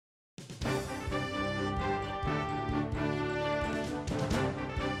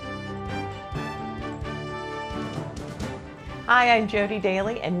Hi, I'm Jodi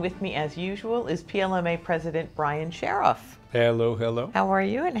Daley, and with me as usual is PLMA President Brian Sharoff. Hello, hello. How are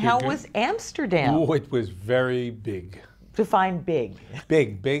you? And how was Amsterdam? Oh, it was very big. Define big.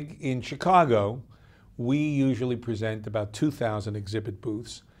 Big. In Chicago, we usually present about 2,000 exhibit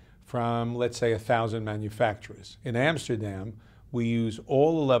booths from, let's say, 1,000 manufacturers. In Amsterdam, we use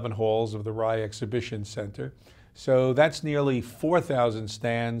all 11 halls of the RAI Exhibition Center, so that's nearly 4,000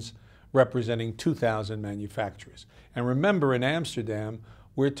 stands representing 2,000 manufacturers. And remember, in Amsterdam,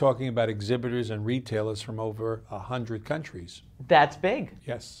 we're talking about exhibitors and retailers from over 100 countries. That's big.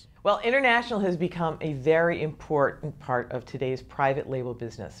 Yes. Well, international has become a very important part of today's private label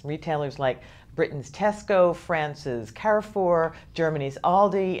business. Retailers like Britain's Tesco, France's Carrefour, Germany's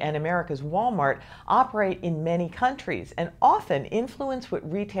Aldi, and America's Walmart operate in many countries and often influence what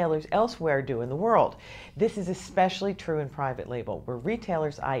retailers elsewhere do in the world. This is especially true in private label, where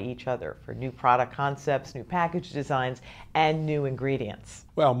retailers eye each other for new product concepts, new package designs, and new ingredients.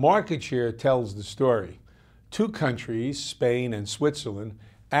 Well, market share tells the story. Two countries, Spain and Switzerland,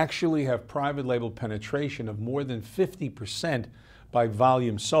 actually have private label penetration of more than 50% by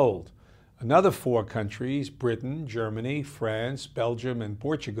volume sold. Another four countries, Britain, Germany, France, Belgium, and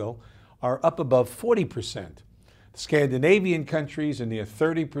Portugal, are up above 40%. The Scandinavian countries are near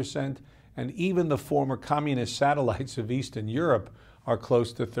 30%, and even the former communist satellites of Eastern Europe are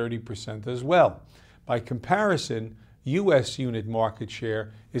close to 30% as well. By comparison, U.S. unit market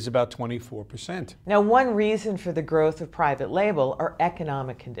share is about 24%. Now, one reason for the growth of private label are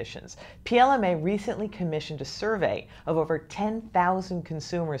economic conditions. PLMA recently commissioned a survey of over 10,000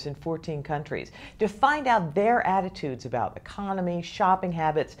 consumers in 14 countries to find out their attitudes about economy, shopping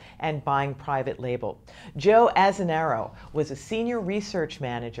habits, and buying private label. Joe Azzanaro was a senior research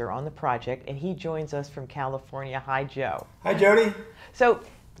manager on the project, and he joins us from California. Hi, Joe. Hi, Jodi. So,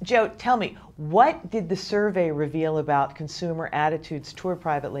 Joe, tell me, what did the survey reveal about consumer attitudes toward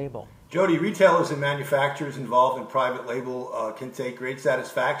private label? Jodi, retailers and manufacturers involved in private label can take great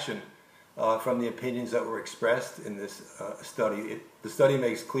satisfaction from the opinions that were expressed in this study. The study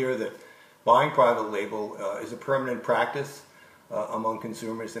makes clear that buying private label is a permanent practice among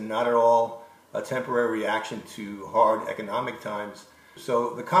consumers and not at all a temporary reaction to hard economic times.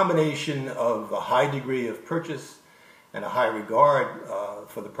 So the combination of a high degree of purchase and a high regard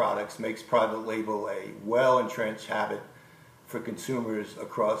for the products makes private label a well-entrenched habit for consumers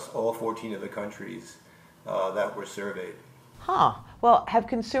across all 14 of the countries that were surveyed. Huh. Well, have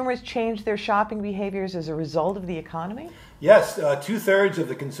consumers changed their shopping behaviors as a result of the economy? Yes, 2/3 of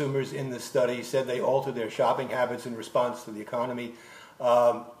the consumers in this study said they altered their shopping habits in response to the economy.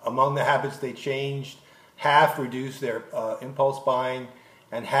 Among the habits they changed, half reduced their impulse buying,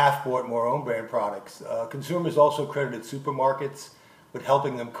 and half bought more own brand products. Consumers also credited supermarkets with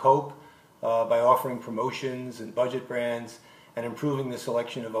helping them cope by offering promotions and budget brands and improving the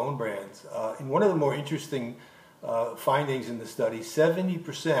selection of own brands. In one of the more interesting findings in the study,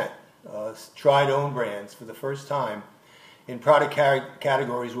 70% tried own brands for the first time in product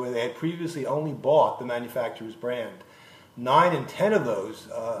categories where they had previously only bought the manufacturer's brand. 9 in 10 of those,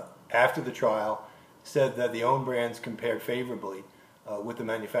 after the trial, said that the own brands compared favorably with the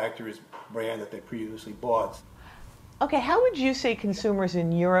manufacturer's brand that they previously bought. Okay, how would you say consumers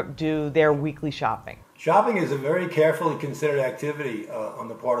in Europe do their weekly shopping? Shopping is a very carefully considered activity on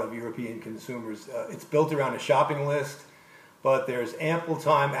the part of European consumers. It's built around a shopping list, but there's ample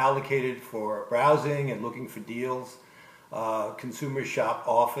time allocated for browsing and looking for deals. Consumers shop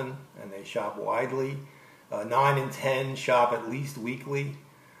often and they shop widely. 9 in 10 shop at least weekly.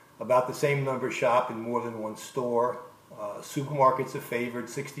 About the same number shop in more than one store. Supermarkets are favored.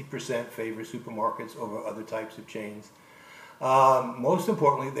 60% favor supermarkets over other types of chains. Most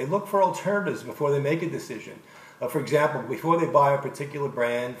importantly, they look for alternatives before they make a decision. For example, before they buy a particular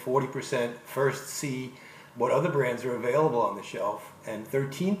brand, 40% first see what other brands are available on the shelf, and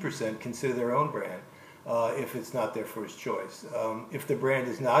 13% consider their own brand if it's not their first choice. If the brand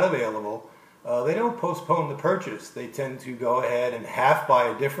is not available, they don't postpone the purchase. They tend to go ahead and half buy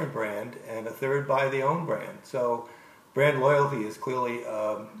a different brand and a third buy the own brand. So brand loyalty is clearly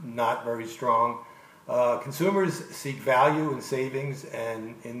not very strong. Consumers seek value and savings,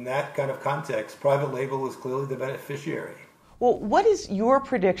 and in that kind of context, private label is clearly the beneficiary. Well, what is your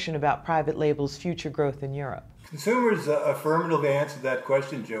prediction about private label's future growth in Europe? Consumers affirmatively answered that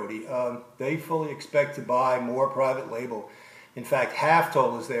question, Jodi. They fully expect to buy more private label. In fact, half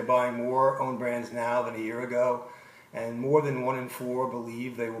told us they're buying more own brands now than a year ago, and more than 1 in 4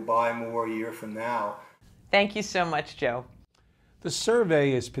 believe they will buy more a year from now. Thank you so much, Joe. The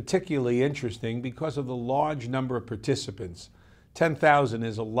survey is particularly interesting because of the large number of participants. 10,000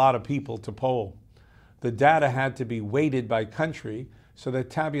 is a lot of people to poll. The data had to be weighted by country so that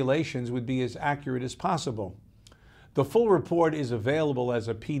tabulations would be as accurate as possible. The full report is available as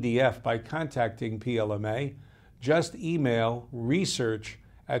a PDF by contacting PLMA. Just email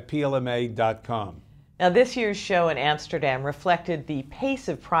research@plma.com. Now, this year's show in Amsterdam reflected the pace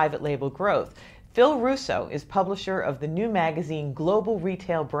of private label growth. Phil Russo is publisher of the new magazine Global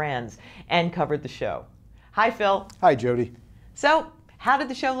Retail Brands and covered the show. Hi, Phil. Hi, Jodi. So, how did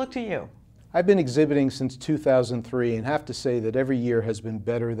the show look to you? I've been exhibiting since 2003 and have to say that every year has been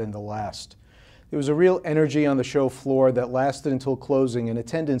better than the last. There was a real energy on the show floor that lasted until closing, and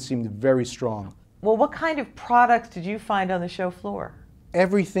attendance seemed very strong. Well, what kind of products did you find on the show floor?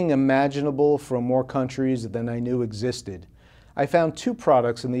 Everything imaginable from more countries than I knew existed. I found two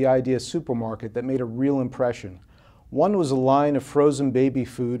products in the Idea supermarket that made a real impression. One was a line of frozen baby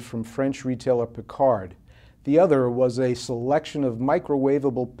food from French retailer Picard. The other was a selection of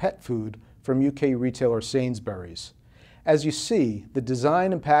microwavable pet food from UK retailer Sainsbury's. As you see, the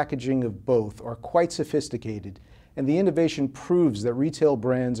design and packaging of both are quite sophisticated, and the innovation proves that retail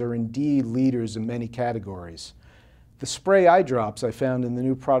brands are indeed leaders in many categories. The spray eye drops I found in the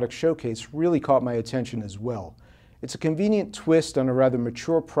new product showcase really caught my attention as well. It's a convenient twist on a rather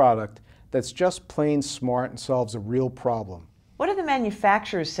mature product that's just plain smart and solves a real problem. What are the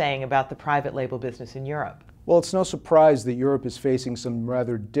manufacturers saying about the private label business in Europe? Well, it's no surprise that Europe is facing some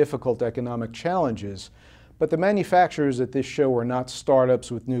rather difficult economic challenges, but the manufacturers at this show are not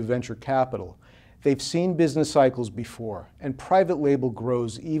startups with new venture capital. They've seen business cycles before, and private label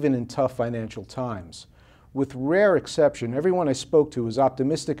grows even in tough financial times. With rare exception, everyone I spoke to is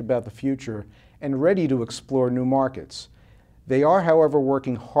optimistic about the future and ready to explore new markets. They are, however,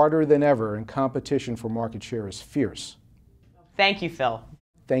 working harder than ever, and competition for market share is fierce. Thank you, Phil.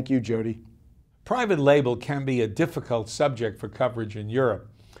 Thank you, Jodi. Private label can be a difficult subject for coverage in Europe.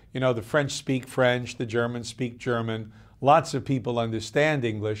 You know, the French speak French, the Germans speak German. Lots of people understand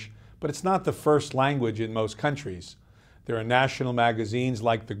English, but it's not the first language in most countries. There are national magazines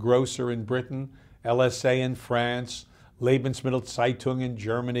like The Grocer in Britain, LSA in France, Lebensmittelzeitung in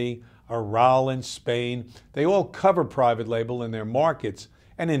Germany, Aral in Spain. They all cover private label in their markets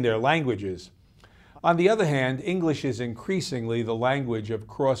and in their languages. On the other hand, English is increasingly the language of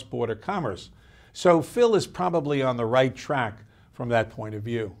cross-border commerce. So Phil is probably on the right track from that point of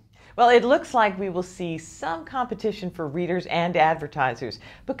view. Well, it looks like we will see some competition for readers and advertisers,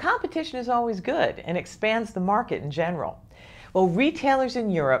 but competition is always good and expands the market in general. Well, retailers in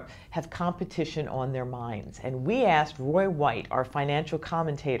Europe have competition on their minds, and we asked Roy White, our financial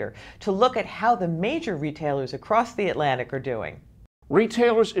commentator, to look at how the major retailers across the Atlantic are doing.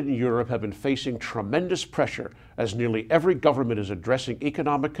 Retailers in Europe have been facing tremendous pressure as nearly every government is addressing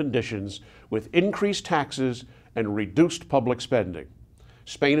economic conditions with increased taxes and reduced public spending.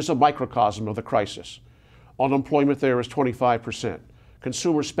 Spain is a microcosm of the crisis. Unemployment there is 25%.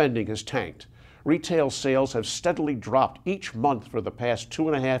 Consumer spending has tanked. Retail sales have steadily dropped each month for the past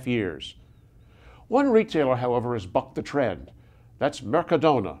 2.5 years. One retailer, however, has bucked the trend. That's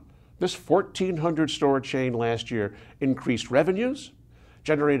Mercadona. This 1,400-store chain last year increased revenues,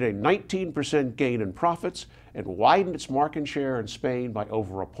 generated a 19% gain in profits, and widened its market share in Spain by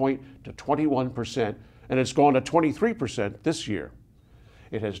over a point to 21%, and it's gone to 23% this year.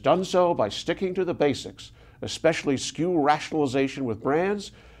 It has done so by sticking to the basics, especially SKU rationalization with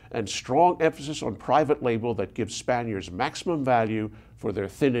brands and strong emphasis on private label that gives Spaniards maximum value for their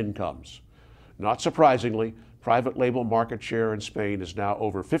thin incomes. Not surprisingly, private label market share in Spain is now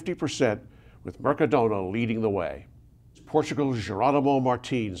over 50%, with Mercadona leading the way. Portugal's Jerónimo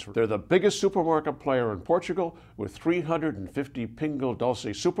Martins. They're the biggest supermarket player in Portugal, with 350 Pingo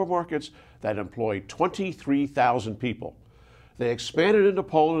Doce supermarkets that employ 23,000 people. They expanded into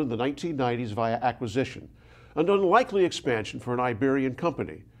Poland in the 1990s via acquisition, an unlikely expansion for an Iberian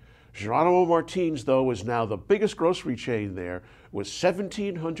company. Jerónimo Martins, though, is now the biggest grocery chain there, with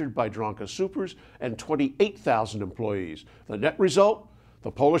 1,700 Biedronka supers and 28,000 employees. The net result?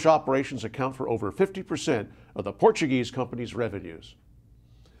 The Polish operations account for over 50% of the Portuguese company's revenues.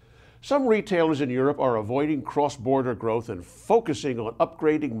 Some retailers in Europe are avoiding cross-border growth and focusing on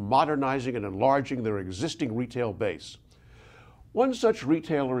upgrading, modernizing, and enlarging their existing retail base. One such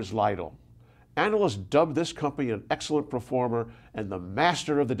retailer is Lidl. Analysts dub this company an excellent performer and the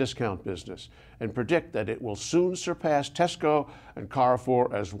master of the discount business, and predict that it will soon surpass Tesco and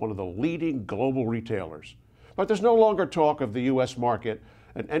Carrefour as one of the leading global retailers. But there's no longer talk of the U.S. market,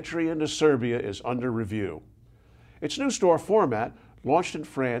 and entry into Serbia is under review. Its new store format, launched in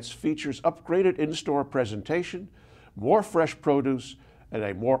France, features upgraded in-store presentation, more fresh produce, and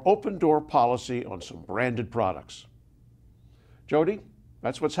a more open-door policy on some branded products. Jodi,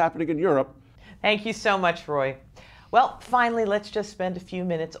 that's what's happening in Europe. Thank you so much, Roy. Well, finally, let's just spend a few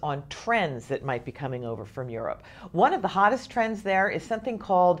minutes on trends that might be coming over from Europe. One of the hottest trends there is something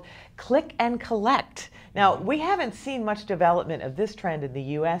called click and collect. Now, we haven't seen much development of this trend in the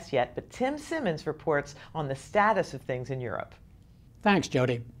US yet, but Tim Simmons reports on the status of things in Europe. Thanks,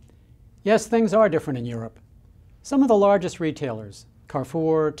 Jodi. Yes, things are different in Europe. Some of the largest retailers,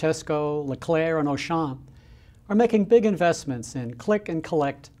 Carrefour, Tesco, Leclerc, and Auchan, are making big investments in click and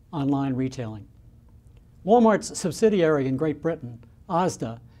collect online retailing. Walmart's subsidiary in Great Britain,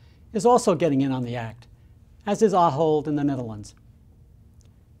 Asda, is also getting in on the act, as is Ahold in the Netherlands.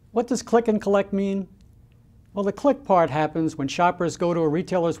 What does click and collect mean? Well, the click part happens when shoppers go to a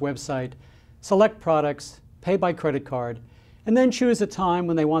retailer's website, select products, pay by credit card, and then choose a time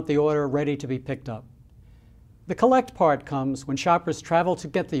when they want the order ready to be picked up. The collect part comes when shoppers travel to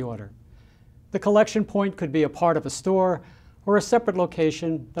get the order. The collection point could be a part of a store or a separate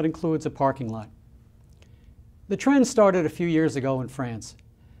location that includes a parking lot. The trend started a few years ago in France.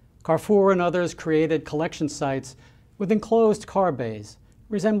 Carrefour and others created collection sites with enclosed car bays,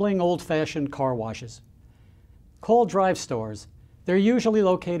 resembling old-fashioned car washes. Called drive stores, they're usually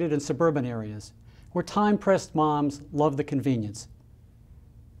located in suburban areas where time-pressed moms love the convenience.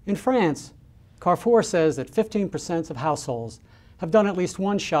 In France, Carrefour says that 15% of households have done at least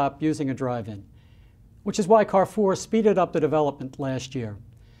one shop using a drive-in, which is why Carrefour speeded up the development last year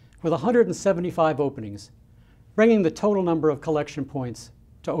with 175 openings, bringing the total number of collection points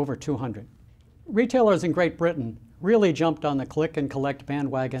to over 200. Retailers in Great Britain really jumped on the click and collect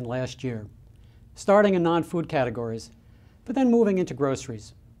bandwagon last year, starting in non-food categories, but then moving into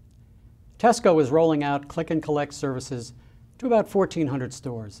groceries. Tesco is rolling out click and collect services to about 1,400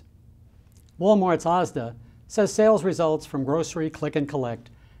 stores. Walmart's Asda says sales results from grocery click and collect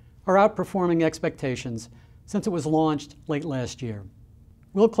are outperforming expectations since it was launched late last year.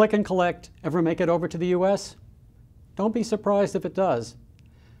 Will click and collect ever make it over to the US? Don't be surprised if it does.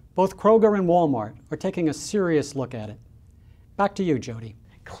 Both Kroger and Walmart are taking a serious look at it. Back to you, Jodi.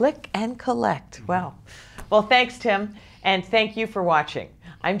 Click and collect. Wow. Well, thanks, Tim, and thank you for watching.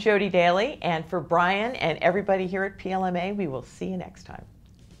 I'm Jodi Daley, and for Brian and everybody here at PLMA, we will see you next time.